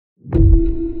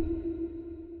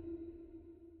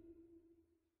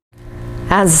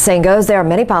As the saying goes, there are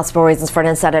many possible reasons for an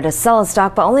insider to sell a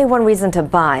stock, but only one reason to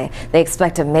buy. They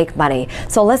expect to make money.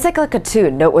 So let's take a look at two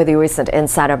noteworthy recent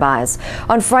insider buys.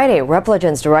 On Friday,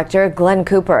 Repligen's director, Glenn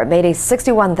Cooper, made a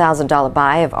 $61,000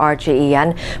 buy of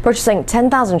RGEN, purchasing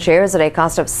 10,000 shares at a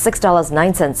cost of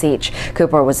 $6.09 each.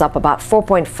 Cooper was up about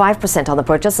 4.5% on the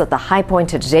purchase at the high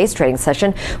point of today's trading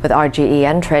session, with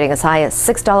RGEN trading as high as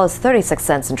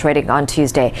 $6.36 and trading on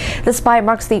Tuesday. This buy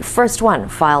marks the first one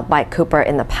filed by Cooper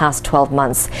in the past 12 months.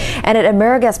 And at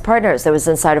AmeriGas Partners, there was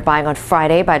insider buying on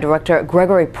Friday by Director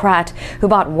Gregory Pratt, who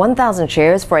bought 1,000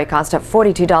 shares for a cost of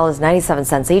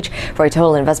 $42.97 each, for a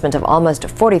total investment of almost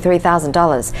 $43,000.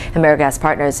 AmeriGas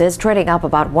Partners is trading up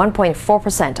about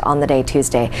 1.4% on the day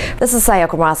Tuesday. This is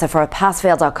Sayoko Murase for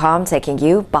PassFail.com, taking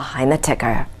you behind the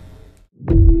ticker.